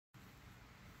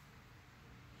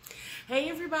Hey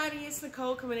everybody, it's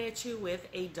Nicole coming at you with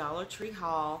a Dollar Tree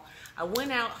haul. I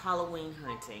went out Halloween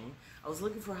hunting. I was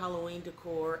looking for Halloween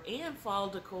decor and fall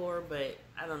decor, but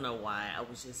I don't know why. I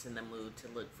was just in the mood to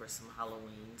look for some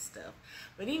Halloween stuff.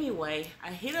 But anyway,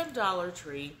 I hit up Dollar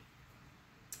Tree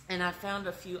and I found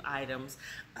a few items.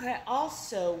 I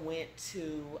also went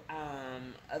to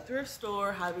a thrift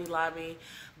store, Hobby Lobby,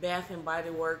 Bath and Body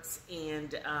Works,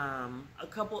 and a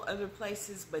couple other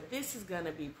places. But this is going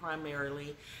to be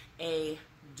primarily a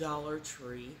Dollar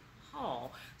Tree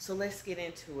haul. So let's get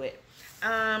into it.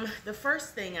 The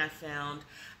first thing I found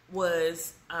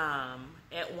was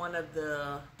at one of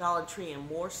the Dollar Tree and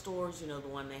More stores, you know, the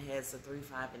one that has the 3,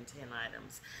 5, and 10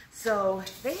 items. So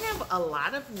they have a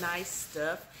lot of nice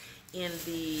stuff in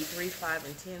the 3, 5,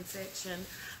 and 10 section.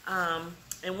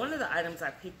 And one of the items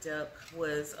I picked up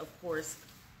was, of course,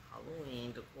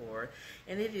 Halloween decor.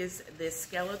 And it is this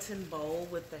skeleton bowl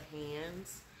with the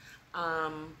hands.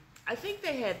 I think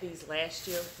they had these last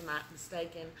year, if I'm not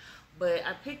mistaken. But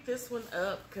I picked this one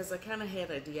up because I kind of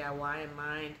had a DIY in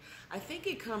mind. I think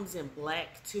it comes in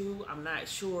black too. I'm not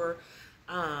sure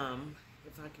if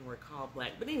I can recall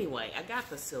black. But anyway, I got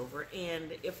the silver.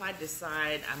 And if I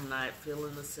decide I'm not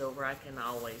feeling the silver, I can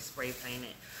always spray paint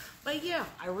it. But yeah,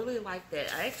 I really like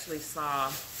that. I actually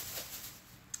saw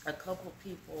a couple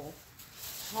people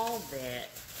haul that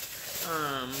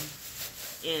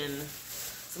in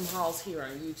some hauls here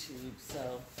on YouTube.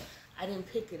 So I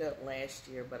didn't pick it up last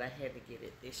year, but I had to get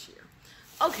it this year.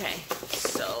 Okay,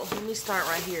 so let me start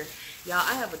right here. Y'all,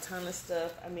 I have a ton of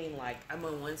stuff. I mean, like, I'm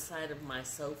on one side of my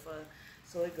sofa,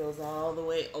 so it goes all the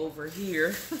way over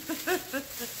here.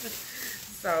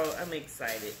 So I'm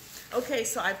excited. Okay,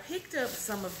 so I picked up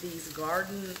some of these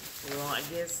garden, well, I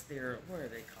guess they're, what are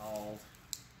they called?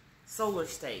 Solar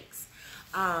stakes.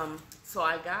 So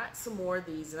I got some more of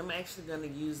these, and I'm actually going to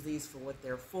use these for what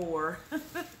they're for.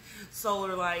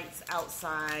 Solar lights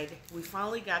outside. We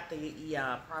finally got the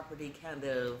property kind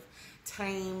of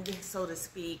tamed, so to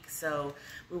speak. So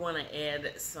we want to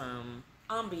add some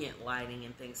ambient lighting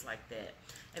and things like that.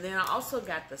 And then I also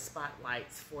got the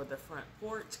spotlights for the front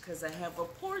porch because I have a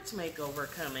porch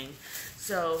makeover coming.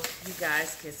 So you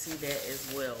guys can see that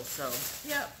as well. So,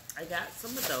 yep, I got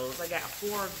some of those. I got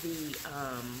 4 of the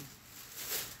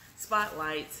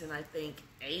spotlights and I think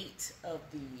 8 of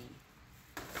the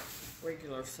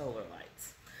regular solar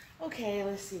lights. Okay,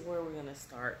 let's see where we're gonna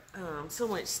start. So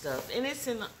much stuff, and it's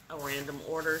in a random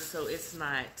order, so it's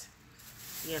not,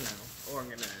 you know,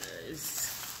 organized.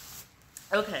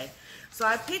 Okay, so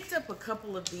I picked up a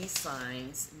couple of these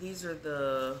signs. These are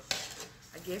the,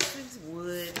 I guess it's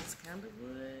wood. It's kind of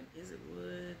wood. Is it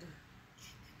wood?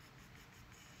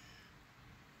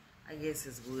 I guess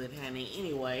it's wood, honey.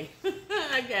 Anyway,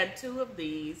 I got 2 of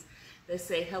these that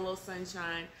say Hello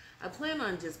Sunshine. I plan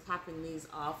on just popping these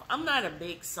off. I'm not a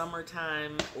big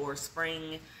summertime or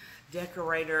spring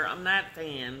decorator. I'm not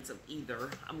fans of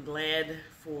either. I'm glad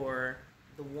for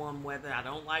the warm weather. I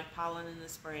don't like pollen in the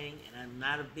spring, and I'm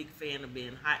not a big fan of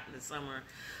being hot in the summer.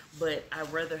 But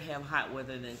I'd rather have hot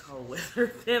weather than cold weather,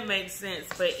 if that makes sense.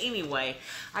 But anyway,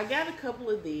 I got a couple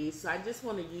of these, so I just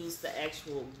want to use the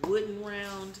actual wooden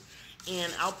round.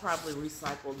 And I'll probably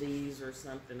recycle these or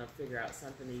something, or figure out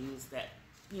something to use that,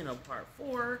 you know, part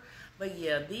for. But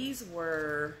yeah, these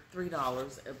were $3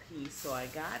 a piece, so I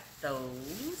got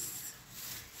those.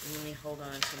 And let me hold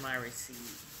on to my receipt.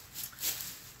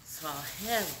 So I'll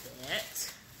have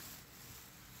that.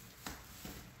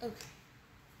 Okay.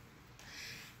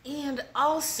 And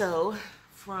also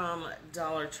from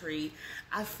Dollar Tree,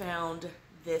 I found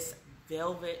this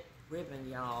velvet ribbon,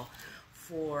 y'all,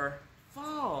 for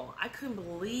fall. I couldn't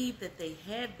believe that they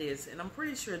had this, and I'm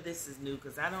pretty sure this is new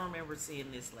because I don't remember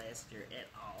seeing this last year at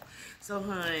all. So,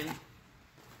 hun,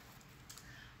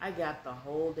 I got the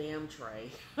whole damn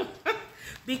tray.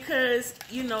 Because,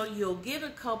 you know, you'll get a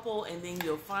couple and then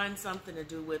you'll find something to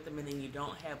do with them and then you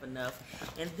don't have enough.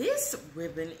 And this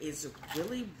ribbon is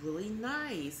really, really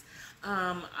nice.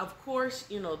 Of course,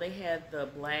 you know, they had the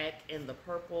black and the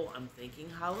purple. I'm thinking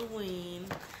Halloween.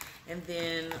 And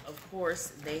then, of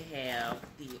course, they have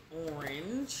the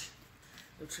orange,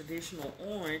 the traditional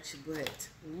orange. But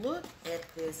look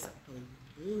at this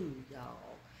blue, y'all.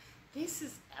 This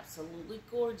is absolutely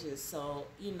gorgeous. So,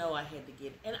 you know, I had to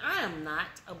get it. And I am not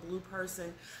a blue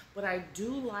person, but I do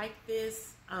like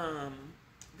this.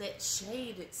 That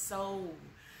shade, it's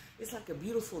like a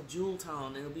beautiful jewel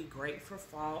tone. It'll be great for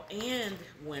fall and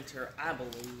winter, I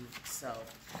believe. So,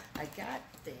 I got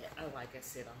that, like I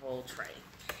said, a whole tray.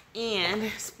 And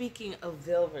speaking of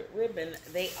velvet ribbon,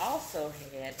 they also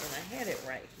had, and I had it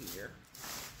right here.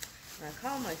 And I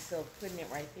call myself putting it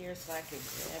right there so I could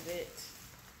grab it.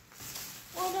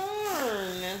 Well,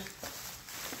 darn.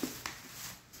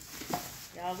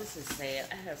 Y'all, this is sad.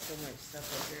 I have so much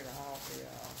stuff up here to haul for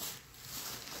y'all.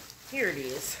 Here it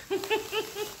is.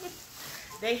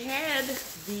 They had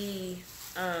the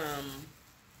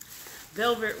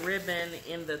velvet ribbon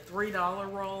in the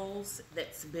 $3 rolls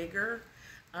that's bigger.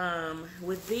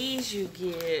 With these you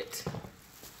get,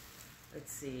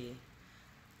 let's see,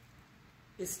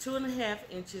 it's 2.5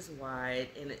 inches wide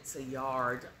and it's a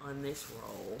yard on this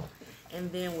roll.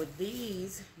 And then with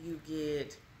these you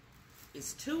get,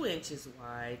 it's 2 inches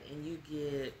wide and you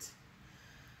get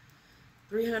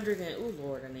 300 and, oh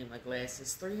Lord, I need my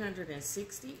glasses,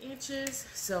 360 inches.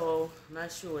 So I'm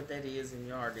not sure what that is in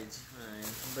yardage,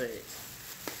 but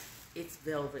it's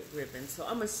velvet ribbon. So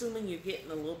I'm assuming you're getting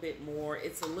a little bit more.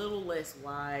 It's a little less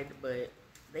wide, but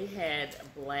they had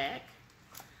black,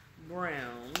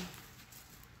 brown,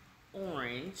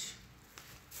 orange,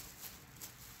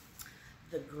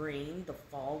 the green, the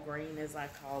fall green as I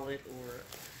call it, or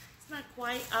it's not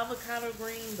quite avocado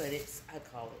green, but I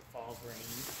call it fall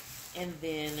green. And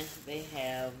then they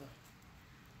have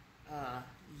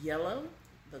yellow,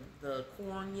 the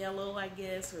corn yellow, I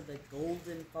guess, or the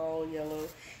golden fall yellow.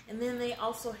 And then they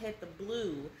also had the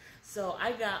blue. So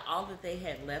I got all that they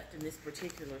had left in this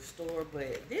particular store,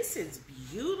 but this is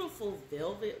beautiful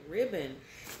velvet ribbon.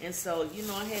 And so, you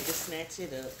know, I had to snatch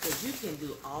it up because you can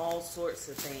do all sorts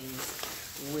of things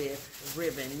with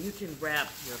ribbon. You can wrap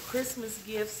your Christmas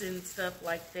gifts and stuff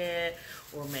like that,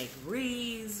 or make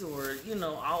wreaths, or, you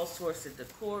know, all sorts of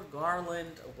decor,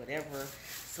 garland, or whatever.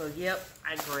 So, yep,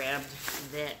 I grabbed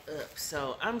that up.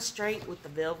 So, I'm straight with the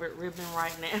velvet ribbon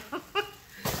right now.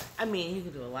 I mean, you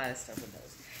can do a lot of stuff with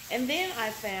those. And then I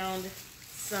found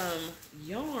some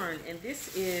yarn, and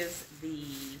this is the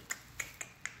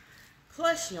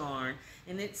plush yarn,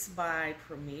 and it's by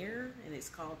Premier, and it's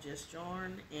called Just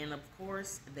Yarn. And, of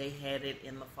course, they had it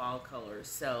in the fall colors.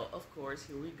 So, of course,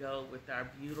 here we go with our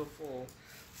beautiful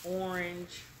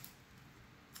orange,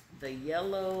 the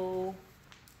yellow.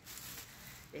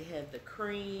 They had the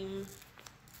cream.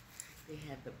 They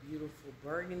had the beautiful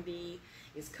burgundy.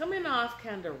 It's coming off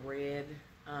kind of red,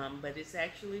 but it's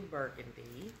actually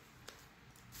burgundy.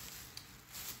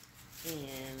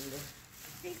 And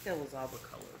I think that was all the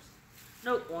colors.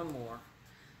 Nope, one more.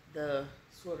 The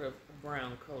sort of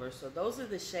brown color. So those are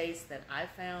the shades that I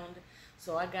found.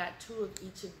 So I got 2 of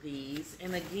each of these.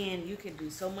 And again, you can do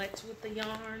so much with the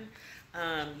yarn.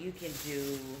 You can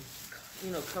do,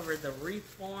 you know, cover the wreath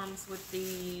forms with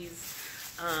these.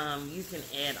 You can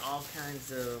add all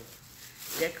kinds of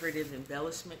decorative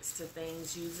embellishments to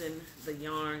things using the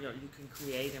yarn, or you can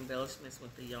create embellishments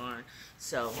with the yarn.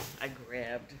 So I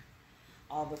grabbed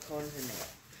all the colors in that.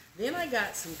 Then I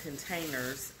got some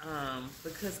containers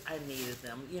because I needed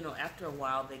them. You know, after a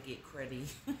while they get cruddy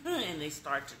and they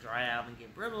start to dry out and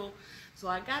get brittle. So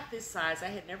I got this size. I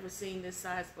had never seen this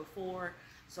size before.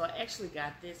 So I actually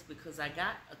got this because I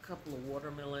got a couple of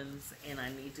watermelons and I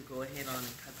need to go ahead on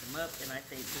and cut them up. And I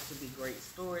think this would be great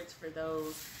storage for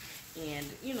those. And,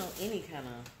 you know, any kind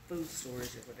of food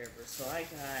storage or whatever. So I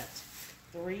got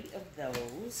 3 of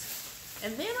those.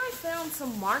 And then I found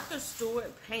some Martha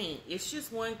Stewart paint. It's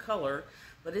just one color,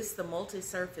 but it's the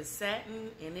multi-surface satin,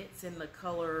 and it's in the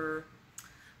color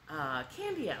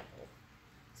candy apple.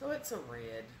 So it's a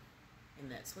red, and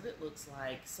that's what it looks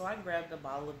like. So I grabbed a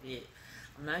bottle of it.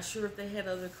 I'm not sure if they had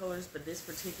other colors, but this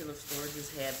particular store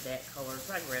just had that color,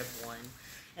 so I grabbed one.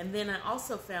 And then I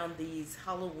also found these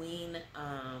Halloween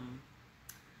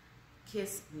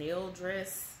Kiss nail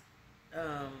dress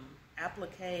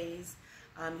appliques.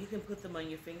 You can put them on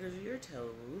your fingers or your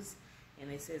toes, and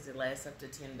it says it lasts up to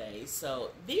 10 days. So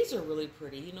these are really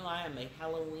pretty. You know, I am a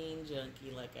Halloween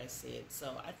junkie, like I said,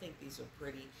 so I think these are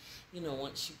pretty. You know,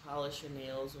 once you polish your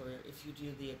nails, or if you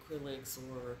do the acrylics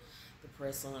or the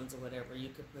press-ons or whatever, you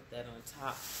could put that on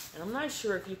top. And I'm not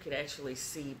sure if you could actually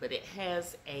see, but it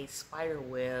has a spider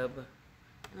web.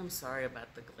 And I'm sorry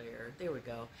about the glare. There we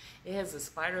go. It has a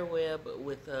spider web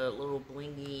with a little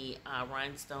blingy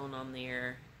rhinestone on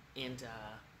there. And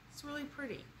it's really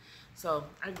pretty. So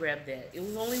I grabbed that. It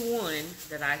was only one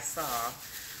that I saw,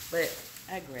 but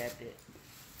I grabbed it.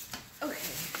 Okay,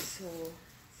 so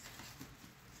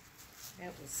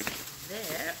that was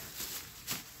that.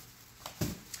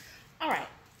 Alright,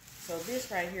 so this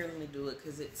right here, let me do it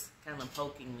because it's kind of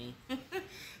poking me.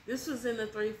 This was in the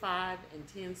 3, 5,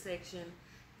 and 10 section.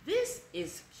 This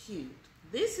is cute.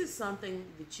 This is something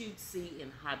that you'd see in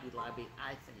Hobby Lobby, I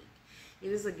think.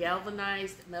 It is a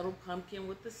galvanized metal pumpkin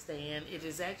with the stand. It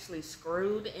is actually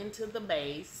screwed into the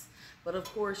base, but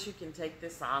of course you can take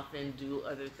this off and do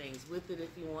other things with it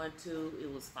if you want to.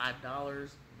 It was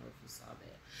 $5, know if you saw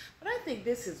that. But I think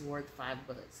this is worth $5.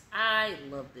 I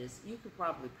love this. You could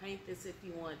probably paint this if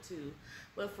you want to.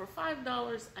 But for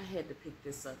 $5, I had to pick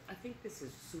this up. I think this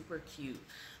is super cute.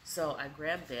 So I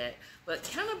grabbed that. But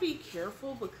kind of be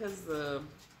careful because the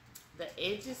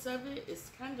edges of it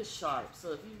is kind of sharp.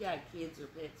 So if you got kids or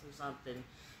pets or something,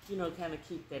 you know, kind of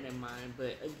keep that in mind.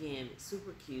 But again, it's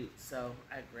super cute. So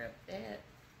I grabbed that.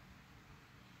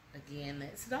 Again,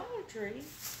 that's Dollar Tree.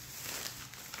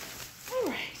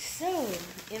 Alright, so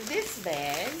in this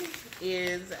bag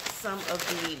is some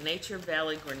of the Nature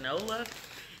Valley granola.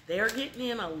 They're getting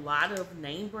in a lot of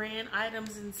name brand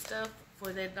items and stuff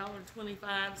for that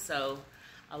 $1.25. So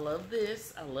I love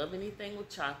this. I love anything with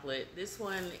chocolate. This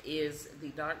one is the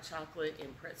dark chocolate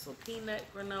and pretzel peanut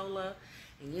granola.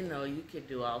 And you know, you could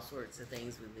do all sorts of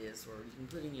things with this, or you can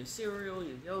put in your cereal,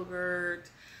 your yogurt.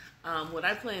 What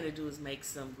I plan to do is make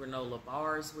some granola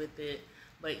bars with it.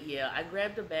 But yeah, I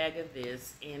grabbed a bag of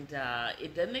this, and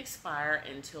it doesn't expire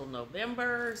until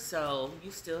November, so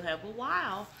you still have a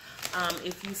while.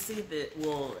 If you see that,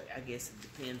 well, I guess it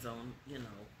depends on, you know,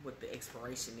 what the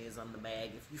expiration is on the bag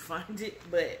if you find it.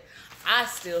 But I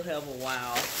still have a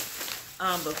while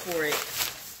before it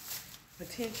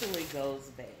potentially goes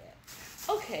bad.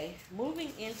 Okay,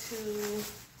 moving into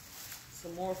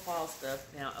some more fall stuff.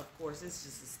 Now, of course, it's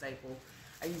just a staple.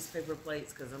 I use paper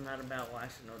plates because I'm not about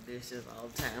washing no dishes all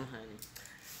the time, honey.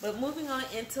 But moving on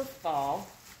into fall,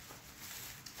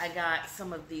 I got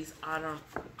some of these autumn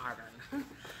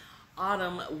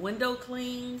window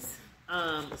clings.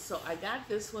 So I got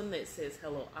this one that says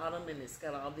Hello Autumn, and it's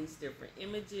got all these different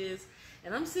images.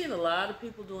 And I'm seeing a lot of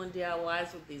people doing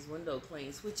DIYs with these window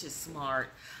clings, which is smart.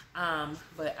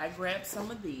 But I grabbed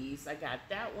some of these. I got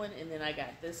that one, and then I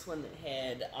got this one that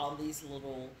had all these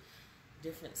little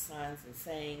different signs and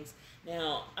sayings.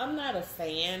 Now, I'm not a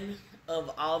fan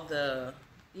of all the,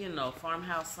 you know,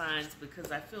 farmhouse signs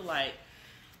because I feel like,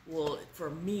 well,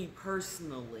 for me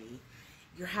personally,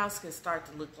 your house can start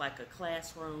to look like a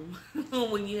classroom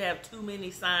when you have too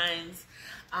many signs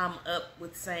up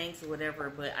with sayings or whatever.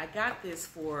 But I got this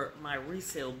for my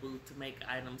resale booth to make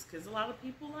items because a lot of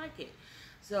people like it.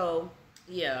 So,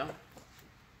 yeah,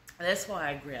 that's why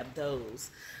I grabbed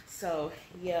those. So,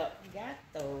 yeah, got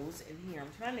those in here.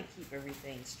 I'm trying to keep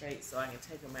everything straight so I can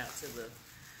take them out to the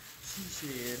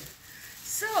shed.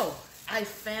 So, I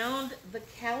found the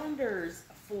calendars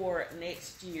for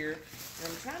next year, and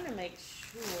I'm trying to make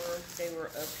sure they were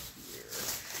up here.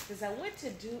 Because I went to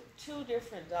two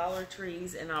different Dollar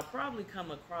Trees, and I'll probably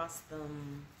come across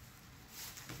them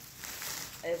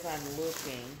as I'm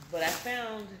looking. But I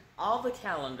found all the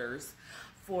calendars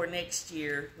for next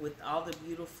year with all the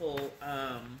beautiful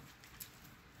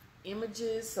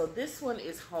images. So this one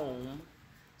is home.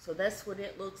 So that's what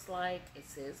it looks like. It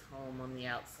says home on the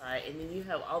outside. And then you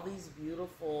have all these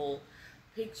beautiful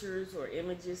pictures or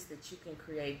images that you can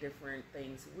create different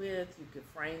things with. You can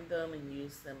frame them and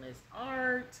use them as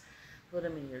art. Put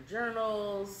them in your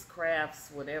journals,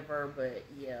 crafts, whatever. But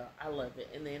yeah, I love it.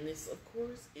 And then this, of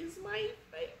course, is my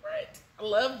favorite. I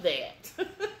love that.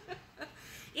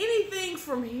 Anything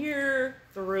from here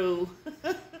through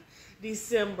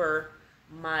December,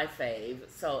 my fave.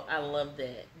 So I love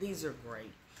that. These are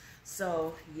great.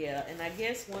 So yeah, and I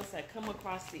guess once I come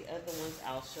across the other ones,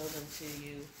 I'll show them to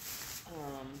you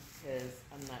because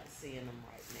I'm not seeing them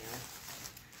right now.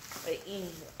 But anyway,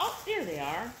 oh, there they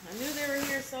are. I knew they were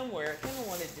here somewhere. I kind of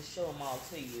wanted to show them all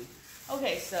to you.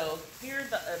 Okay, so here are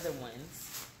the other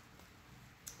ones.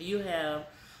 You have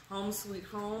Home Sweet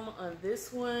Home on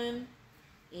this one.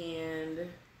 And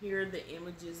here are the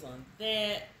images on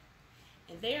that.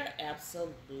 And they are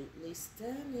absolutely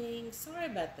stunning. Sorry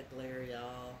about the glare,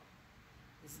 y'all.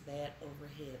 It's bad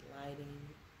overhead lighting.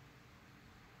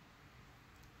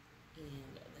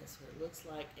 And that's what it looks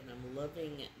like. And I'm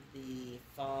loving the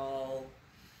fall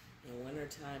and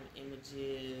wintertime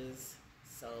images.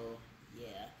 So,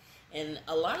 yeah. And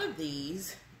a lot of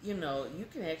these, you know, you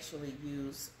can actually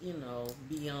use, you know,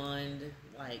 beyond,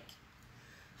 like,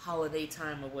 holiday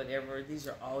time or whatever. These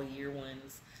are all year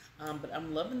ones. But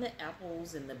I'm loving the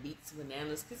apples and the beets and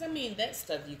bananas because, I mean, that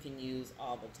stuff you can use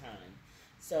all the time.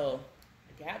 So,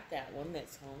 I got that one.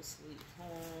 That's Home Sweet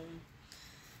Home.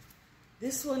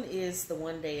 This one is the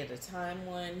One Day at a Time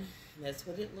one. That's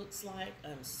what it looks like.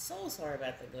 I'm so sorry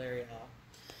about the glare,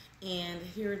 y'all. And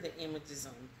here are the images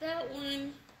on that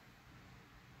one.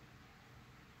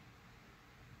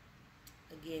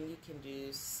 Again, you can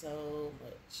do so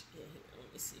much in here.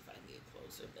 Let me see if I can get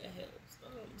closer if that helps.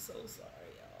 Oh, I'm so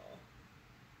sorry, y'all.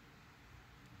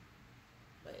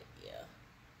 But yeah,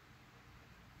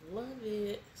 love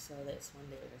it. So that's One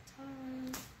Day at a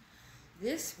Time.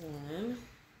 This one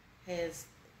has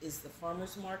is the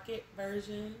farmer's market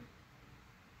version.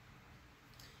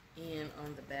 And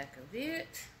on the back of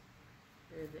it,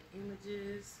 there are the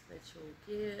images that you'll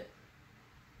get.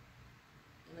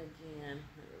 And again,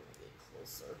 let me get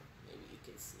closer. Maybe you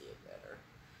can see it better.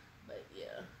 But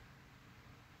yeah,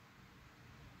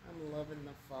 I'm loving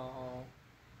the fall.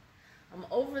 I'm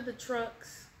over the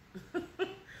trucks.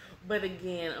 But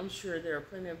again, I'm sure there are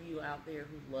plenty of you out there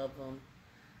who love them.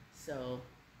 So,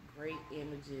 great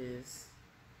images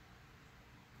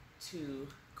to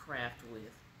craft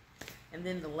with. And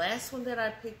then the last one that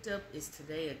I picked up is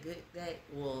Today a Good Day.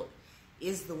 Well,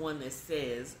 is the one that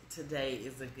says Today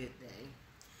is a Good Day.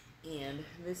 And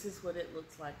this is what it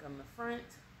looks like on the front.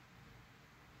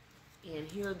 And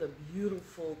here are the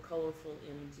beautiful, colorful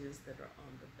images that are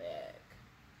on the back.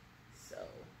 So,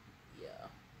 yeah.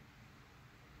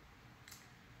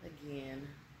 Again,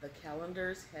 the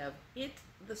calendars have hit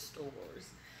the stores.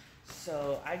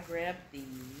 So I grabbed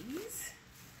these.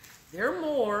 There are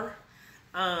more,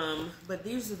 but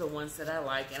these are the ones that I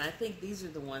like, and I think these are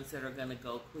the ones that are going to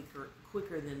go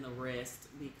quicker than the rest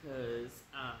because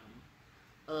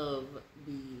of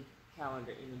the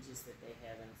calendar images that they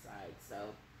have inside. So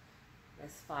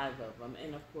that's 5 of them,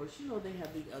 and of course, you know, they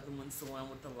have the other ones, the one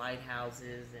with the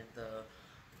lighthouses and the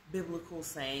biblical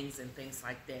sayings and things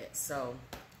like that. So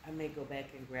I may go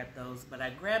back and grab those, but I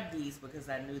grabbed these because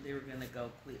I knew they were going to go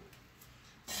quick.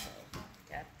 So,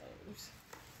 got those.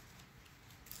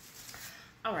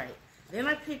 Alright, then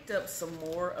I picked up some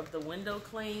more of the window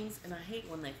clings, and I hate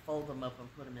when they fold them up and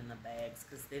put them in the bags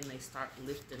because then they start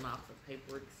lifting off the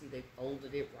paper. See, they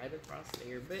folded it right across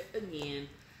there, but again,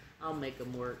 I'll make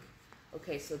them work.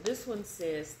 Okay, so this one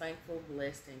says, thankful,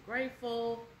 blessed, and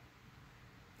grateful.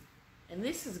 And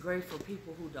this is great for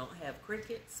people who don't have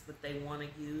Cricuts, but they want to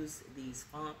use these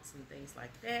fonts and things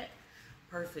like that.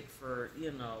 Perfect for,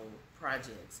 you know,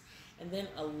 projects. And then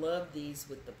I love these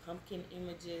with the pumpkin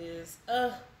images.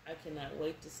 I cannot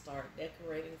wait to start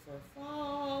decorating for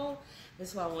fall.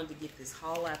 That's why I wanted to get this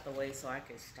haul out the way so I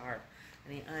could start. I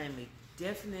mean, I am a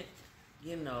definite,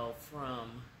 you know,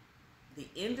 from the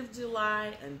end of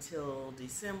July until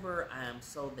December, I am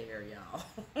so there, y'all.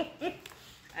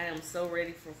 I am so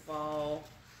ready for fall.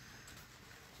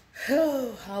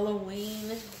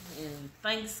 Halloween and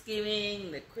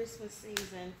Thanksgiving, the Christmas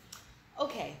season.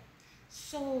 Okay,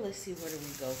 so let's see, where do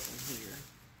we go from here?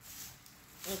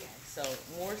 Okay, so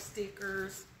more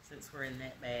stickers since we're in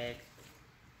that bag.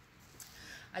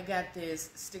 I got this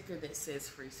sticker that says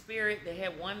Free Spirit. They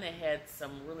had one that had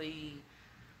some really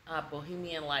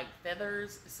bohemian-like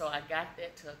feathers, so I got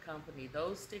that to accompany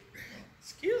those stickers.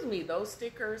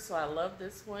 So I love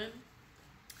this one.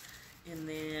 And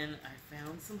then I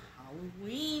found some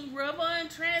Halloween rub-on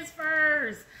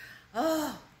transfers.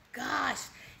 Oh gosh,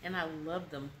 and I love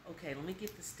them. Okay, let me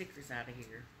get the stickers out of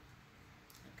here.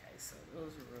 Okay, so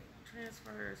those are rub-on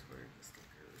transfers. Where are the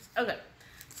stickers? Okay,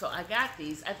 so I got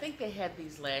these. I think they had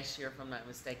these last year, if I'm not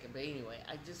mistaken. But anyway,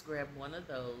 I just grabbed one of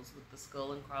those with the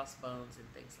skull and crossbones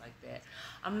and things like that.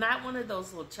 I'm not one of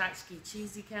those little tchotchke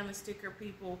cheesy kind of sticker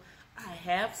people. I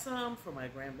have some for my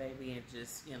grandbaby and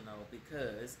just, you know,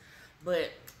 because.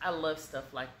 But I love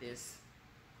stuff like this.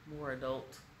 More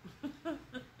adult. I'm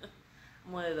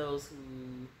one of those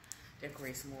who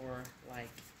decorates more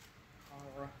like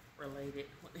horror related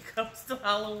when it comes to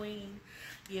Halloween.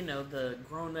 You know, the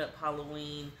grown-up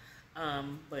Halloween.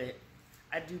 But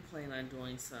I do plan on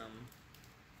doing some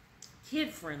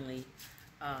kid-friendly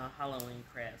Halloween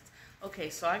crafts.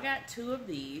 Okay, so I got 2 of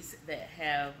these that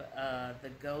have the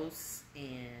ghosts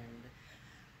and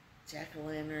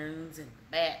jack-o'-lanterns and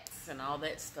bats and all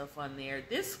that stuff on there.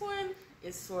 This one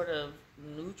is sort of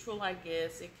neutral, I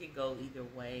guess. It could go either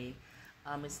way.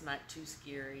 It's not too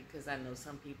scary because I know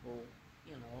some people,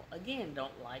 you know, again,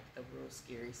 don't like the real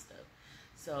scary stuff.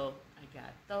 So I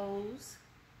got those,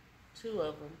 2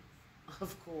 of them,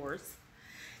 of course.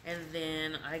 And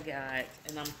then I got,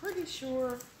 and I'm pretty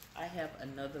sure I have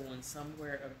another one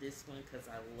somewhere of this one because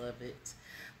I love it.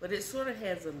 But it sort of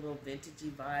has a little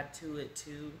vintagey vibe to it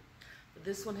too. But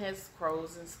this one has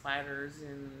crows and spiders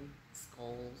and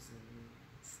skulls and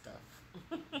stuff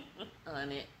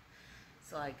on it.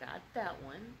 So I got that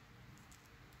one.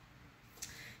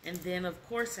 And then, of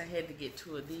course, I had to get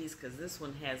 2 of these because this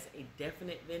one has a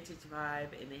definite vintage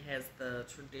vibe and it has the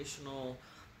traditional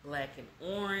black and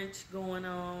orange going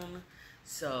on.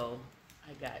 So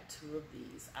I got 2 of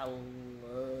these. I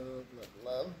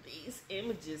love these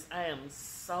images. I am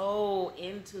so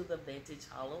into the vintage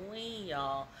Halloween,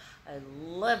 y'all. I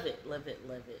love it, love it,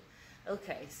 love it.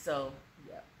 Okay, so,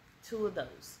 yeah, 2 of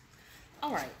those.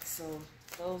 All right, so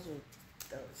those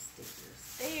are those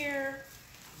stickers there.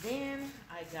 Then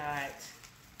I got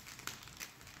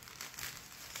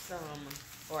some,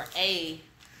 or a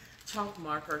chalk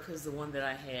marker, because the one that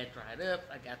I had dried up.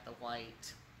 I got the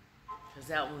white, because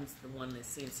that one's the one that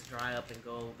seems to dry up and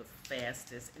go the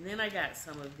fastest. And then I got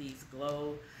some of these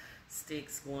glow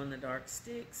sticks, glow-in-the-dark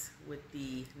sticks with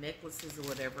the necklaces or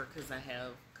whatever, because I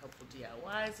have a couple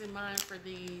DIYs in mind for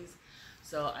these.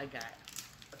 So I got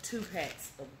 2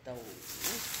 packs of those.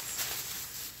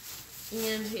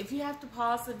 And if you have to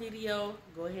pause the video,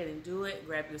 go ahead and do it.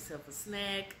 Grab yourself a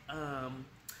snack, a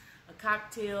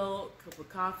cocktail, cup of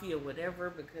coffee, or whatever,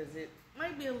 because it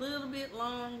might be a little bit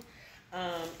long.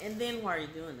 And then while you're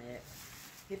doing that,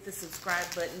 hit the subscribe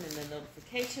button and the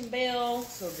notification bell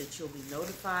so that you'll be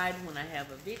notified when I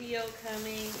have a video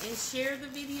coming. And share the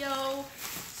video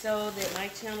so that my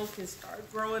channel can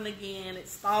start growing again. It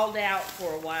stalled out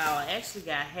for a while. I actually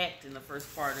got hacked in the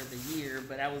first part of the year,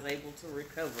 but I was able to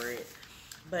recover it.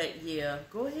 But yeah,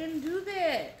 go ahead and do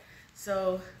that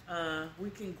so we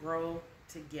can grow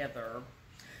together.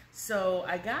 So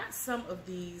I got some of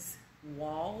these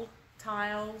wall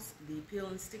tiles, the peel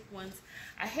and stick ones.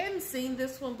 I hadn't seen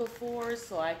this one before,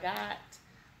 so I got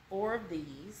 4 of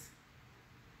these,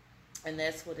 and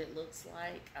that's what it looks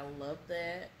like. I love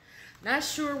that. Not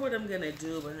sure what I'm gonna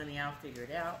do, but honey, I'll figure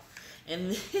it out.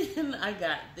 And then I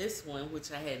got this one,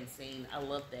 which I hadn't seen. I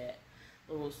love that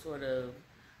little sort of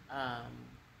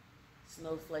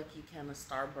snowflakey kind of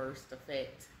starburst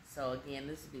effect. So again,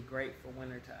 this would be great for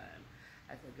wintertime.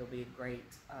 I think it'll be a great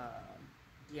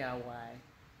DIY.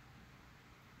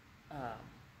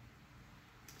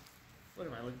 What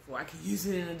am I looking for? I can use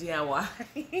it in a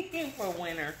DIY for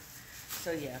winter.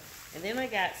 So yeah. And then I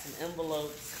got some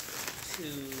envelopes to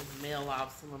mail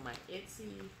off some of my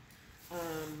Etsy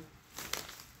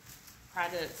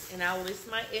products. And I'll list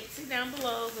my Etsy down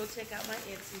below. Go check out my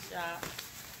Etsy shop.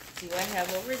 See what I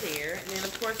have over there. And then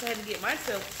of course I had to get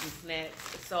myself some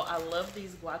snacks. So I love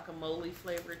these guacamole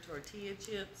flavored tortilla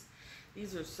chips.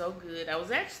 These are so good. I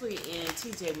was actually in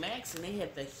TJ Maxx and they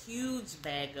had the huge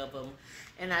bag of them.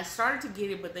 And I started to get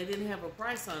it, but they didn't have a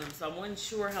price on them. So I wasn't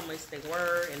sure how much they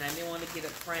were. And I didn't want to get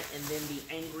up front and then be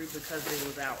angry because it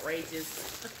was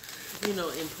outrageous, you know,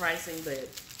 in pricing.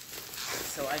 But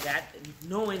so I got,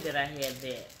 knowing that I had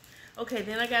that. Okay,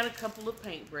 then I got a couple of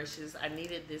paint brushes. I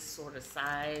needed this sort of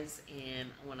size.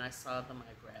 And when I saw them,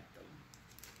 I grabbed them.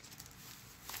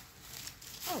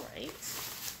 All right.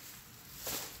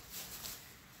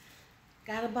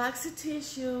 Got a box of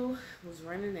tissue, was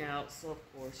running out, so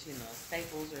of course, you know,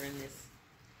 staples are in this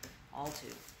all too.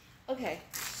 Okay,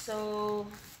 so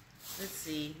let's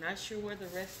see, not sure where the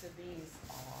rest of these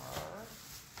are,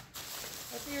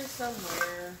 but they're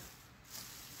somewhere.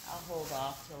 I'll hold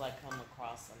off till I come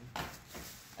across them.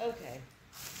 Okay,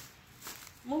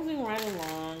 moving right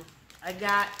along. I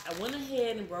went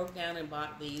ahead and broke down and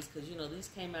bought these because, you know, these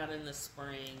came out in the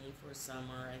spring for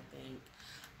summer, I think.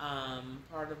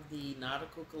 Part of the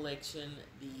nautical collection,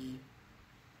 the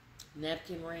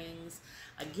napkin rings.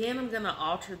 Again, I'm going to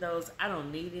alter those. I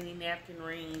don't need any napkin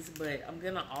rings, but I'm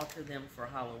going to alter them for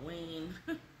Halloween.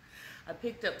 I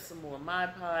picked up some more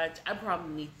Mod Podge. I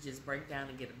probably need to just break down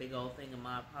and get a big old thing of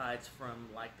Mod Podge from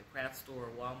like the craft store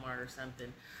or Walmart or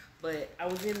something. But I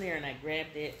was in there and I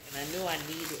grabbed it, and I knew I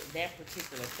needed that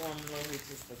particular formula, which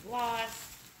is the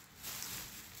gloss.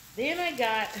 Then I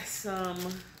got some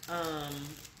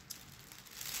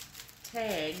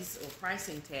tags or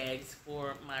pricing tags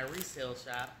for my resale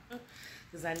shop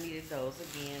because I needed those,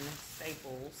 again,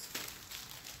 staples.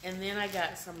 And then I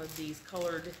got some of these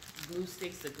colored glue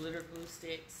sticks, the glitter glue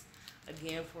sticks,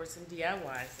 again for some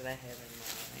DIYs that I have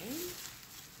in mind.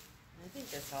 I think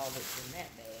that's all that's in that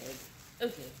bag.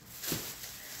 Okay.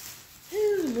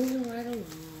 Moving right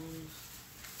along.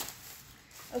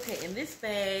 Okay, in this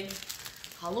bag,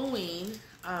 Halloween,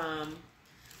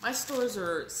 my stores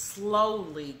are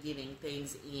slowly getting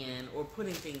things in or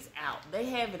putting things out. They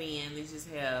have it in, they just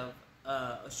have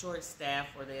a short staff,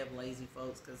 or they have lazy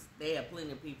folks because they have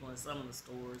plenty of people in some of the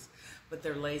stores, but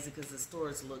they're lazy because the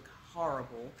stores look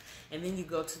horrible. And then you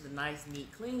go to the nice,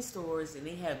 neat, clean stores and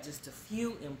they have just a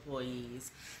few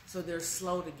employees, so they're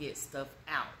slow to get stuff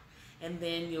out. And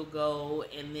then you'll go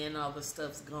and then all the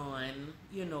stuff's gone,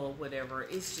 you know, whatever.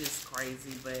 It's just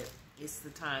crazy, but it's the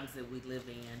times that we live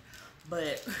in.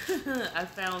 But I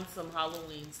found some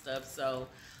Halloween stuff. So,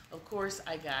 of course,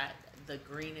 I got the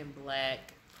green and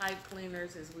black pipe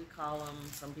cleaners, as we call them.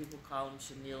 Some people call them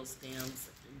chenille stems.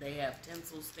 They have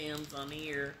tinsel stems on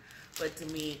here, but to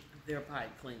me, they're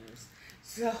pipe cleaners.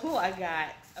 So I got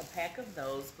a pack of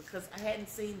those because I hadn't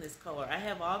seen this color. I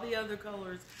have all the other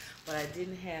colors, but I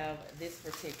didn't have this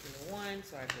particular one,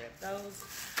 so I grabbed those.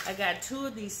 I got 2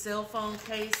 of these cell phone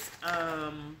case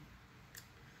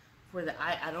for the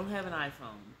I don't have an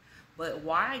iPhone, but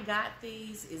why I got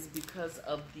these is because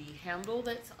of the handle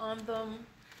that's on them.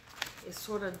 It's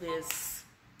sort of this,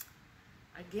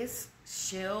 I guess,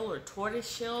 shell or tortoise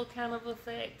shell kind of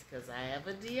effect, because I have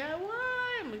a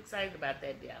DIY. I'm excited about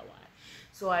that DIY.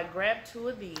 So I grabbed 2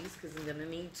 of these because I'm gonna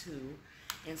need 2,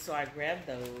 and so I grabbed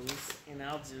those, and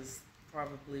I'll just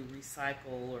probably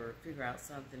recycle or figure out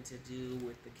something to do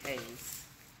with the case.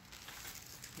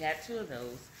 Got 2 of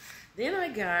those. Then I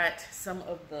got some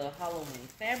of the Halloween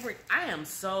fabric. I am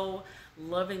so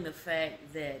loving the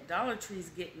fact that Dollar Tree's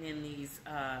getting in these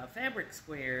fabric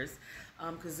squares,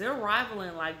 because they're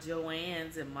rivaling like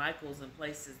Joann's and Michael's and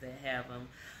places that have them.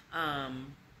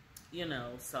 You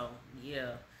know, so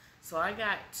yeah. So I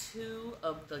got 2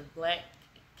 of the black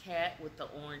cat with the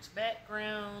orange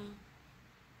background.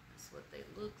 That's what they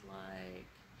look like.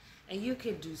 And you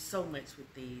can do so much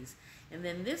with these. And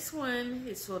then this one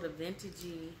is sort of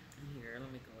vintagey. Here,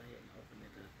 let me go ahead and open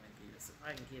it up, I guess. If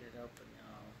I can get it open,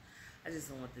 y'all. I just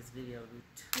don't want this video to be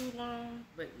too long.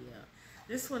 But yeah,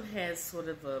 this one has sort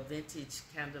of a vintage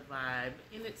kind of vibe.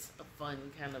 And it's a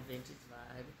fun kind of vintage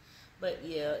vibe. But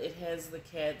yeah, it has the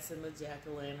cats and the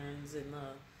jack-o'-lanterns and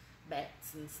the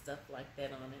bats and stuff like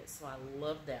that on it. So I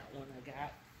love that one.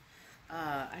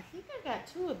 I think I got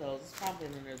 2 of those. It's probably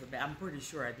under the back. I'm pretty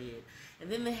sure I did.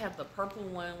 And then they have the purple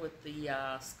one with the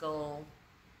skull.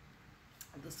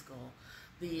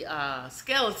 The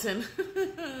skeleton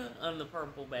on the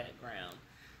purple background.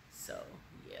 So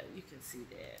yeah, you can see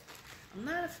that. I'm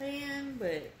not a fan,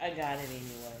 but I got it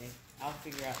anyway. I'll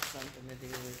figure out something to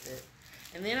do with it.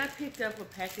 And then I picked up a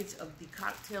package of the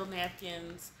cocktail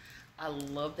napkins. I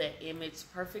love that image.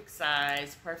 Perfect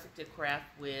size, perfect to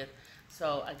craft with.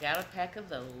 So I got a pack of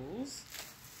those.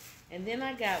 And then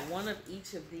I got 1 of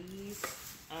each of these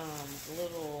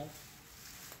little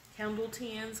candle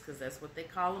tins, because that's what they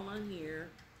call them on here.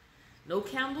 No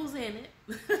candles in it,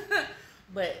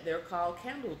 but they're called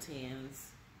candle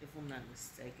tins, if I'm not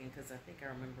mistaken, because I think I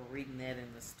remember reading that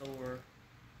in the store.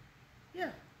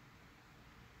 Yeah,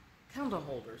 candle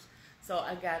holders. So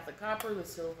I got the copper, the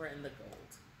silver, and the gold.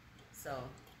 So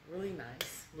really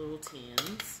nice little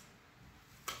tins.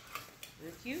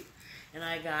 Really cute. And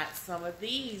I got some of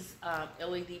these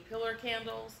LED pillar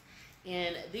candles.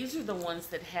 And these are the ones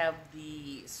that have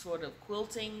the sort of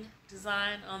quilting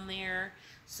design on there.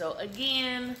 So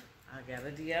again, I got a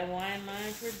DIY in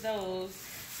mind for those.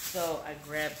 So I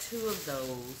grabbed 2 of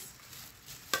those.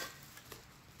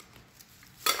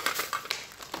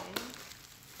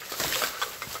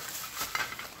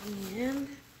 Okay. And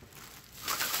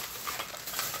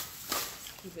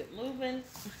keep it moving.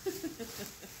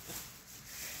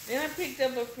 Then I picked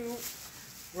up a few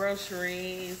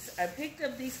groceries. I picked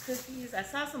up these cookies. I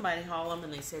saw somebody haul them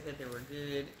and they said that they were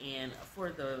good. And for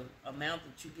the amount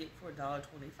that you get for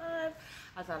 $1.25,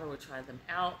 I thought I would try them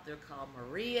out. They're called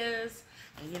Maria's.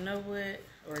 And you know what?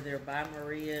 Or they're by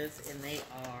Maria's. And they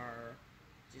are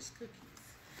just cookies.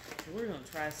 So we're going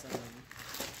to try some.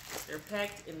 They're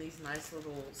packed in these nice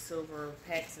little silver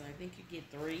packs. And I think you get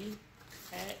 3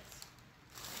 packs.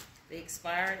 They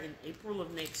expire in April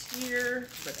of next year,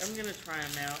 but I'm going to try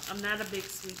them out. I'm not a big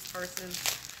sweets person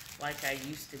like I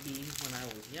used to be when I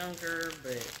was younger,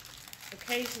 but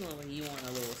occasionally you want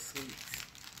a little sweet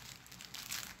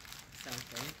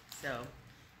something. So,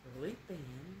 really thin,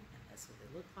 and that's what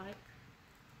they look like.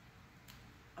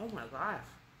 Oh my gosh.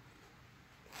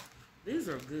 These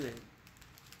are good.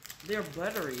 They're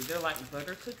buttery. They're like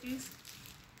butter cookies.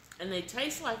 And they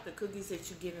taste like the cookies that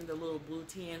you get in the little blue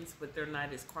tins, but they're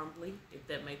not as crumbly, if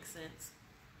that makes sense.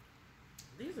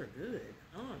 These are good.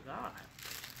 Oh my God.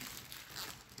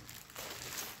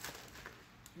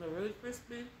 They're really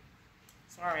crispy.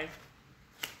 Sorry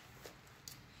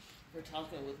for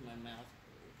talking with my mouth.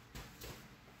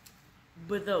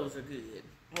 But those are good.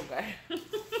 Okay.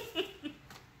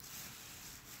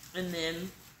 And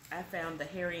then I found the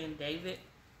Harry and David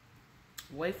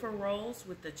wafer rolls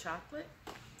with the chocolate.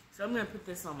 So I'm going to put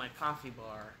this on my coffee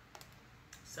bar.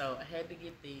 So I had to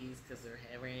get these because they're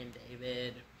Harry and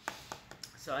David.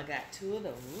 So I got 2 of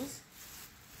those.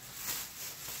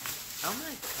 Oh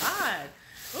my God.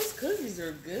 Those cookies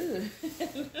are good.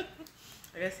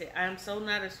 Like I said, I'm so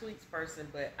not a sweets person,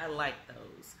 but I like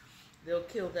those. They'll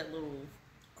kill that little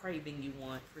craving you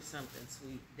want for something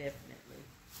sweet, definitely.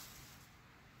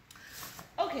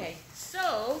 Okay,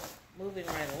 so moving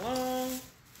right along.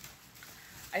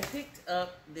 I picked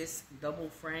up this double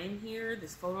frame here,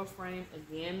 this photo frame,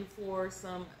 again for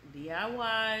some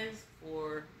DIYs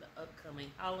for the upcoming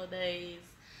holidays.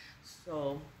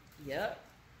 So, yep,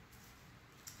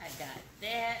 I got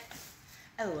that.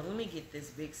 Oh, let me get this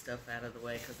big stuff out of the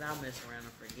way because I'll mess around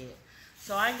and forget.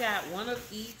 So I got one of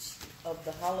each of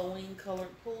the Halloween colored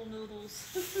pool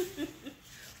noodles.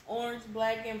 Orange,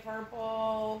 black, and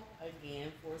purple.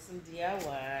 Again, for some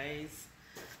DIYs.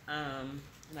 And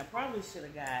I probably should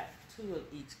have got 2 of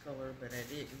each color, but I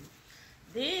didn't.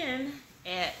 Then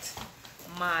at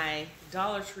my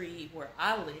Dollar Tree where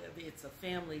I live, it's a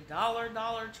Family Dollar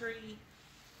Tree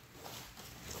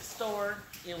store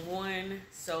in one.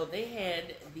 So they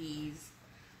had these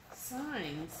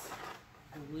signs,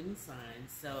 the wooden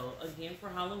signs. So again, for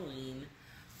Halloween,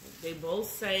 they both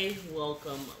say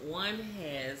welcome. One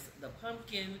has the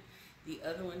pumpkin, the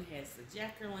other one has the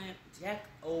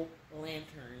jack-o'-lantern,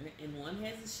 and one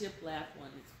has a shiplap,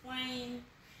 one is plain.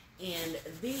 And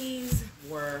these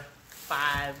were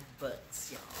 $5,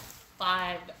 y'all.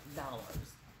 $5.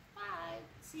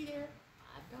 See there?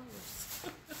 $5.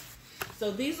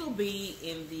 So these will be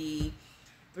in the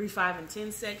 3, 5, and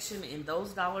 10 section in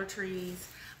those Dollar Trees.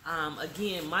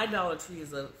 Again, my Dollar Tree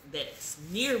that's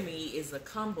near me is a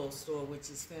combo store,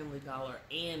 which is Family Dollar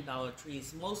and Dollar Tree.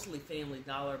 It's mostly Family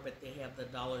Dollar, but they have the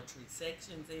Dollar Tree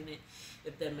sections in it,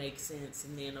 if that makes sense.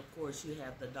 And then, of course, you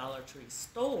have the Dollar Tree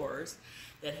stores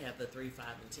that have the 3, 5,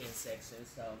 and 10 sections.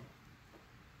 So,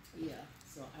 yeah.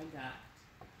 So I got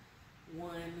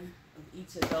one of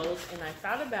each of those, and I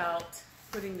thought about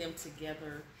putting them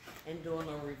together and doing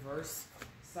a reverse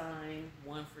sign,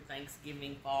 one for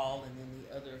Thanksgiving, fall, and then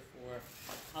the other for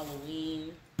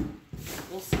Halloween.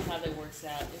 We'll see how that works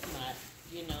out. If not,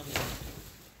 you know me.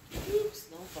 Oops,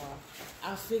 no fall.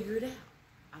 I'll figure it out.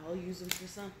 I'll use them for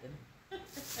something.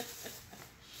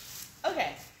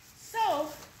 Okay,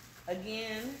 so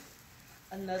again,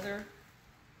 another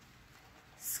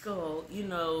skull. You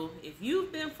know, if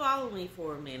you've been following me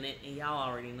for a minute, and y'all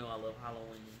already know I love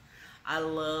Halloween, I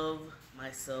love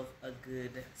myself a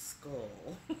good skull.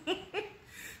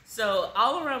 So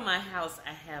all around my house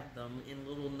I have them in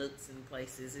little nooks and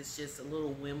places. It's just a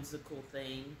little whimsical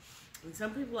thing. And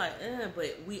some people are like,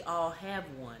 but we all have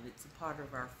one. It's a part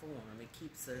of our form. It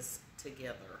keeps us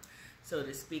together, so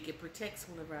to speak. It protects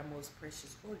one of our most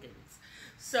precious organs.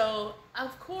 So,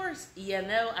 of course, you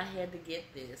know I had to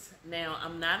get this. Now,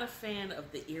 I'm not a fan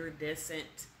of the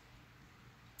iridescent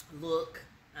look.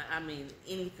 I mean,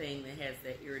 anything that has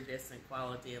that iridescent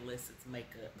quality, unless it's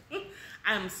makeup.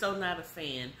 I'm so not a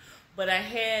fan. But I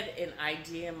had an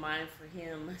idea in mind for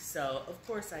him, so of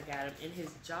course I got him. And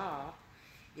his jaw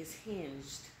is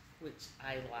hinged, which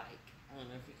I like. I don't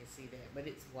know if you can see that, but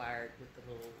it's wired with the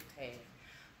little tag.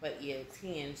 But yeah, it's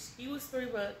hinged. He was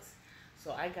 $3,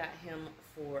 so I got him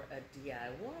for a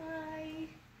DIY.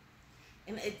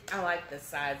 And I like the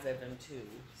size of him too,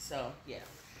 so yeah.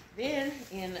 Then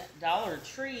in Dollar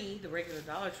Tree, the regular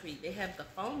Dollar Tree, they have the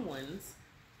foam ones.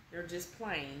 They're just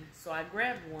plain. So I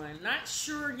grabbed one. Not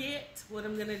sure yet what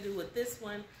I'm going to do with this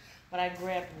one, but I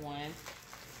grabbed one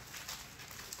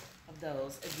of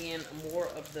those. Again, more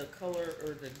of the color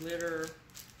or the glitter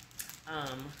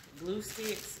glue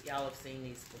sticks. Y'all have seen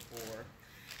these before.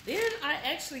 Then I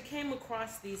actually came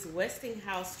across these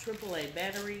Westinghouse AAA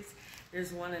batteries.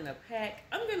 There's one in a pack.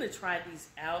 I'm going to try these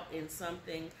out in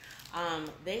something.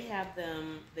 They have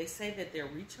them, they say that they're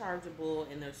rechargeable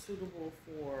and they're suitable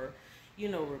for, you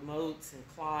know, remotes and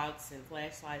clocks and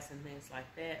flashlights and things like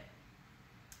that.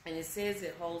 And it says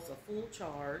it holds a full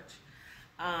charge.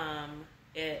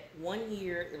 At 1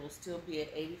 year, it'll still be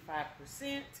at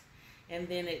 85%. And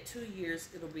then at 2 years,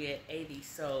 it'll be at 80%.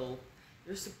 So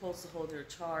you're supposed to hold their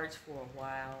charge for a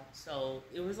while. So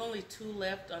it was only 2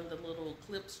 left on the little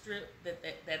clip strip that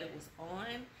it was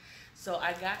on. So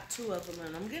I got 2 of them,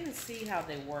 and I'm going to see how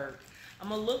they work. I'm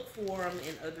going to look for them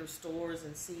in other stores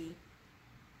and see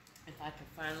if I can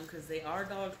find them, because they are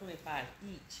 $1.25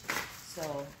 each.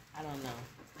 So I don't know.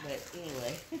 But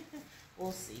anyway,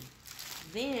 we'll see.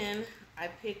 Then I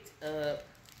picked up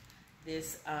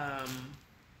this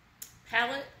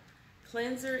palette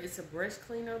cleanser. It's a brush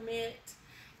cleaner mitt,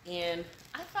 and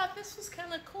I thought this was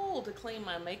kind of cool to clean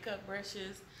my makeup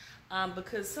brushes,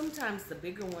 because sometimes the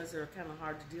bigger ones are kind of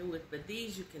hard to deal with, but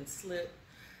these you can slip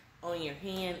on your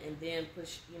hand and then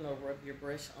push, you know, rub your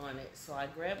brush on it. So I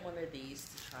grabbed one of these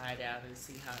to try it out and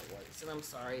see how it works. And I'm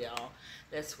sorry, y'all,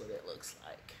 that's what it looks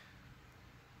like.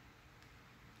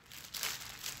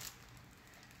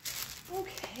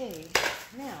 Okay,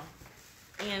 now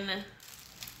in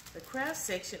the craft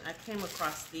section, I came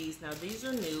across these. Now these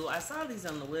are new. I saw these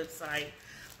on the website,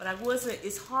 but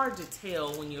it's hard to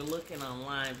tell when you're looking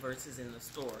online versus in the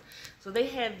store. So they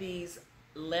have these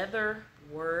leather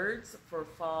words for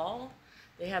fall.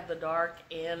 They have the dark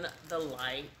and the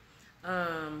light,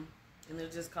 and they're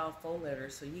just called faux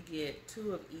letters. So you get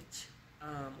 2 of each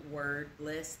word,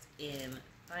 blessed and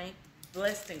thank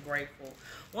Blessed and Grateful.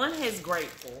 One has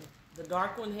Grateful. The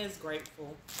dark one has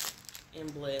Grateful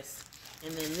and Blessed.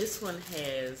 And then this one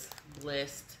has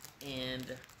Blessed and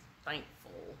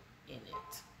Thankful in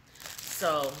it.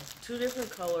 So, 2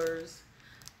 different colors,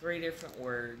 3 different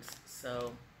words.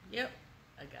 So, yep,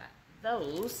 I got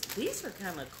those. These are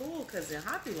kind of cool because in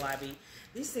Hobby Lobby,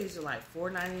 these things are like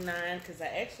 $4.99 because I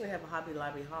actually have a Hobby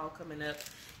Lobby haul coming up.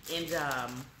 And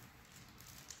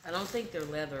I don't think they're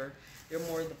leather. They're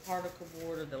more the particle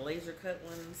board or the laser cut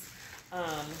ones.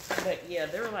 But yeah,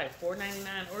 they were like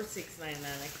 $4.99 or $6.99.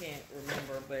 I can't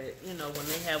remember. But, you know, when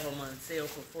they have them on sale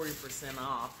for 40%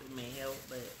 off, it may help.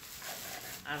 But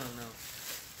I don't know.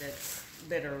 That's a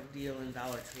better deal in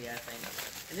Dollar Tree, I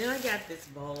think. And then I got this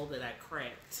bowl that I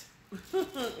cracked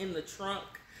in the trunk.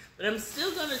 But I'm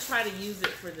still going to try to use it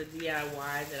for the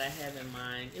DIY that I have in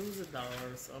mind. It was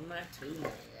 $1, so I'm not too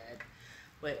mad.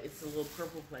 But it's a little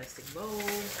purple plastic bowl.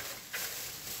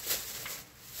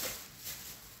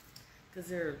 Because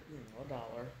they're, you know,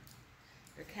 $1.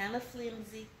 They're kind of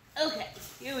flimsy. Okay,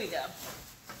 here we go.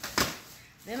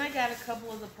 Then I got a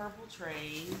couple of the purple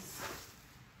trays.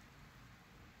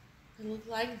 They look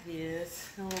like this.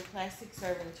 The little plastic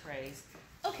serving trays.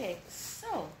 Okay,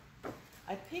 so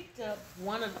I picked up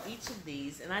one of each of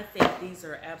these, and I think these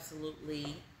are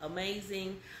absolutely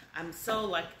amazing. I'm so,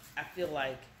 like, I feel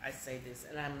like I say this,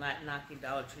 and I'm not knocking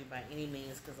Dollar Tree by any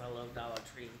means because I love Dollar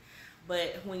Tree.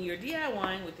 But when you're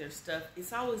DIYing with their stuff,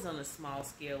 it's always on a small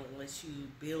scale unless you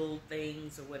build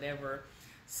things or whatever.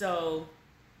 So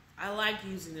I like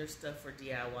using their stuff for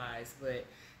DIYs, but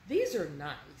these are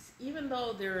nice. Even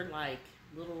though they're like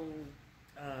little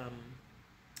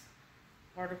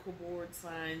particle board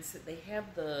signs, they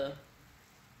have the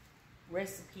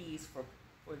recipes for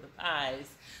the pies.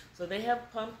 So they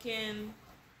have pumpkin,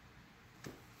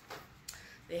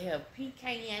 they have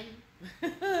pecan,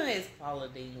 as Paula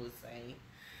Deen was saying.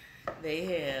 They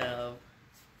have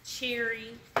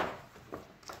cherry, which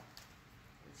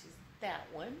is that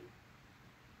one.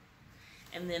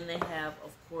 And then they have,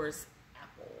 of course,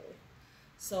 apple.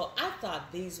 So I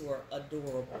thought these were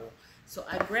adorable. So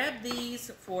I grabbed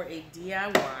these for a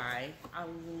DIY. I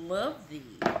love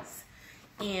these.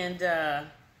 And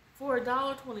for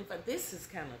 $1.25, this is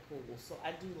kind of cool. So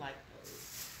I do like those.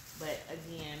 But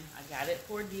again, I got it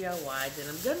for a DIY. Then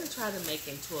I'm going to try to make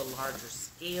into a larger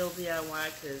scale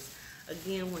DIY. Because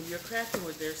again, when you're crafting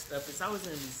with their stuff, it's always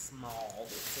going to be small,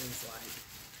 it seems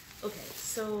like. Okay,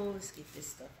 so let's get this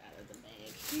stuff out of the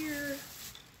bag here.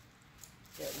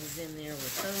 That was in there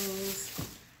with those.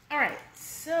 Alright,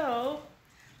 so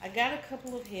I got a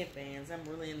couple of headbands. I'm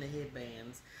really into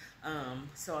headbands.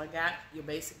 So I got your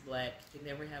basic black. You can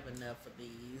never have enough of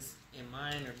these. And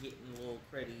mine are getting a little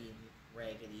cruddy and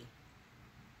raggedy.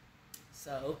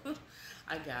 So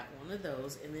I got one of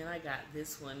those. And then I got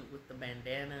this one with the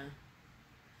bandana.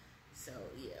 So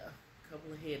yeah, a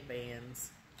couple of headbands.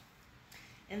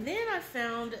 And then I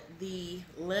found the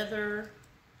leather,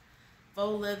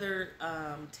 faux leather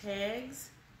tags.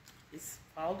 It's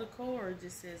fall decor, it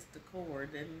just says decor.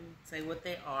 It doesn't say what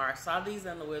they are. I saw these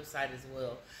on the website as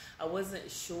well. I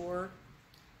wasn't sure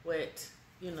what,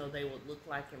 you know, they would look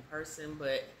like in person,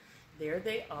 but there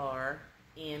they are.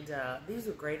 And these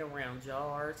are great around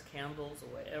jars, candles,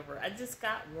 or whatever. I just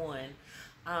got one.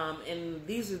 And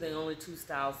these are the only 2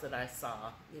 styles that I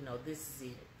saw. You know, this is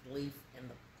it, the leaf and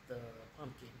the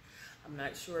pumpkin. I'm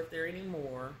not sure if there are any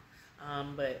more.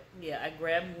 But yeah, I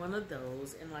grabbed one of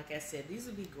those, and like I said, these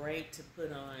would be great to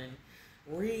put on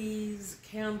wreaths,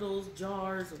 candles,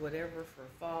 jars, or whatever for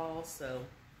fall. So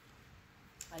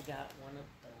I got one of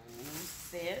those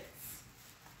sets.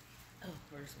 Oh,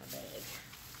 where's my bag?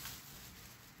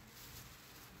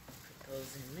 Put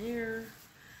those in there.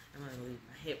 I'm gonna leave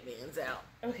my headbands out.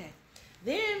 Okay.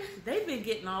 Then they've been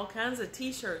getting all kinds of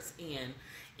t-shirts in,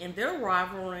 and they're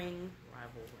rivaling.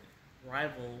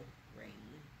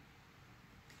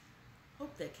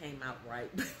 Hope that came out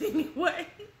right. But anyway,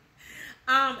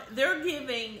 they're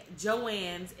giving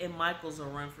Joann's and Michael's a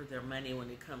run for their money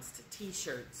when it comes to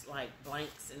t-shirts, like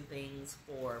blanks and things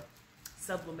for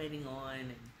sublimating on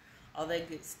and all that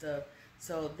good stuff.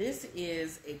 So this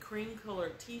is a cream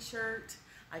colored t-shirt.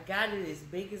 I got it as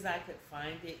big as I could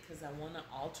find it because I want to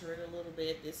alter it a little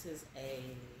bit. This is a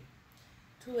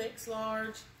 2X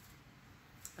large.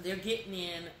 They're getting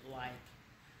in like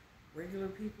regular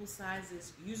people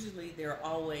sizes. Usually they're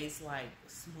always like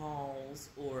smalls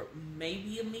or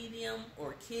maybe a medium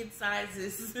or kid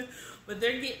sizes, but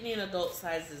they're getting in adult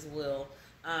size as well.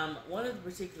 One of the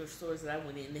particular stores that I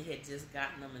went in, they had just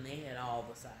gotten them and they had all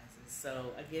the sizes.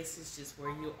 So I guess it's just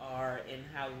where you are and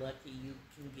how lucky you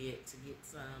can get to get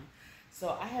some.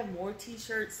 So I have more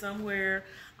t-shirts somewhere.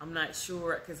 I'm not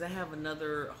sure because I have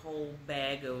another whole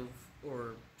bag of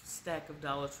or stack of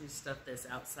Dollar Tree stuff that's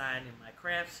outside in my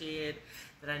craft shed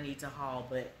that I need to haul.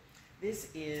 But this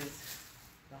is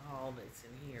the haul that's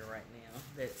in here right now.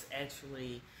 That's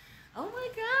actually, oh my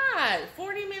God,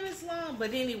 40 minutes long.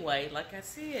 But anyway, like I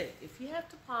said, if you have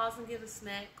to pause and get a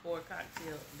snack or a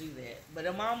cocktail, do that. But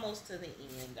I'm almost to the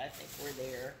end. I think we're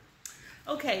there.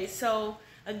 Okay, so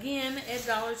again, at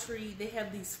Dollar Tree, they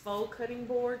have these faux cutting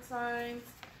board signs.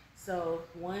 So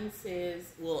one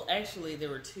says, well, actually there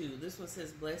were two. This one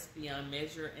says blessed beyond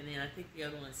measure, and then I think the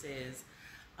other one says,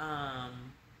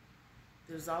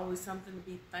 there's always something to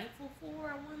be thankful for,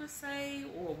 I want to say,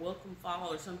 or welcome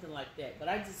fall or something like that. But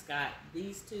I just got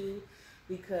these two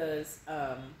because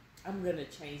I'm going to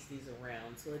change these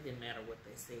around, so it didn't matter what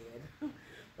they said.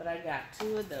 But I got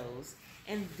two of those.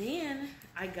 And then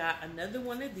I got another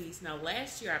one of these. Now,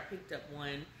 last year I picked up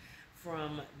one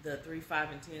from the 3,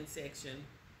 5, and 10 section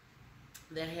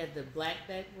that had the black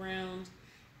background,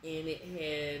 and it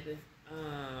had,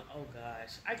 oh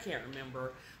gosh, I can't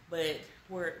remember, but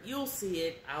where you'll see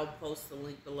it, I'll post the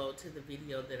link below to the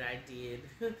video that I did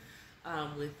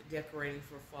with decorating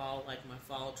for fall, like my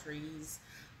fall trees,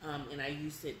 and I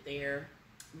used it there.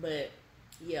 But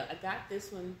yeah, I got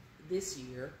this one this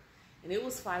year, and it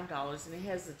was $5, and it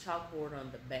has a chalkboard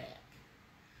on the back,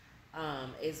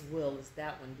 as well as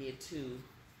that one did too.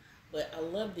 But I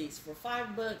love these. For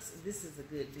 $5, this is a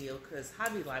good deal because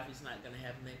Hobby Lobby's not going to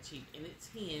have them that cheap. And it's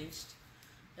hinged.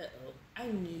 Uh-oh. I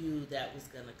knew that was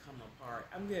going to come apart.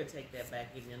 I'm going to take that back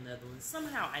and get another one.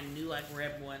 Somehow I knew I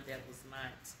grabbed one that was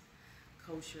not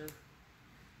kosher.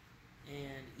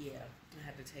 And yeah, I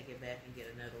had to take it back and get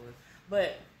another one.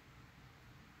 But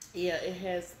yeah, it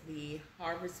has the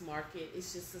Harvest Market.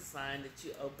 It's just a sign that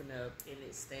you open up and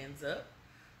it stands up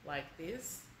like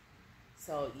this.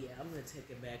 So yeah, I'm gonna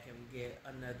take it back and get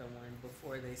another one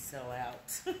before they sell out.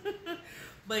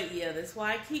 But yeah, that's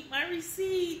why I keep my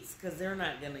receipts, because you're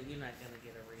not gonna get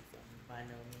a refund by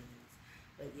no means.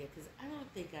 But yeah, because I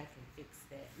don't think I can fix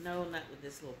that. No, not with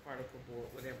this little particle board,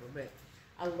 whatever. But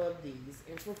I love these,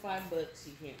 and for $5,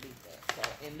 you can't beat that.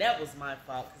 So, and that was my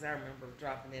fault because I remember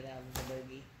dropping it out of the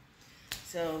buggy.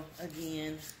 So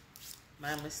again,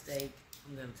 my mistake.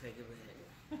 I'm gonna take it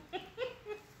back.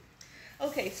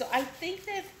 Okay, so I think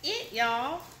that's it,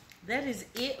 y'all. That is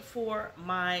it for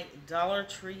my Dollar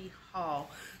Tree haul.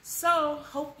 So,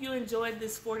 hope you enjoyed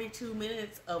this 42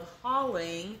 minutes of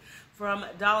hauling from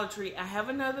Dollar Tree. I have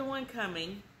another one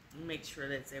coming. Make sure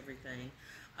that's everything.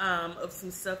 Of some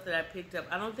stuff that I picked up.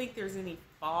 I don't think there's any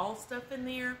fall stuff in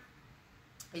there.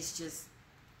 It's just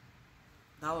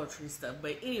Dollar Tree stuff.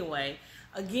 But anyway,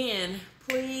 again,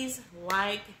 please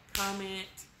like, comment,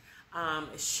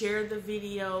 share the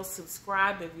video,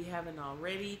 subscribe if you haven't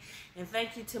already, and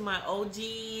thank you to my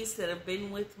OGs that have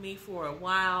been with me for a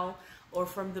while or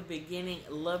from the beginning.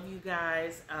 Love you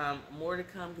guys. More to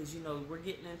come because you know we're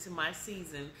getting into my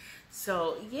season.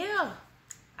 So yeah,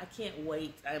 I can't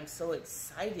wait. I'm so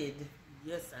excited.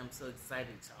 Yes, I'm so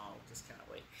excited, y'all. Just can't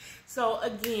wait. So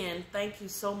again, thank you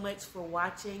so much for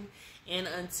watching, and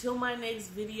until my next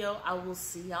video, I will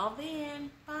see y'all then.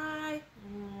 Bye.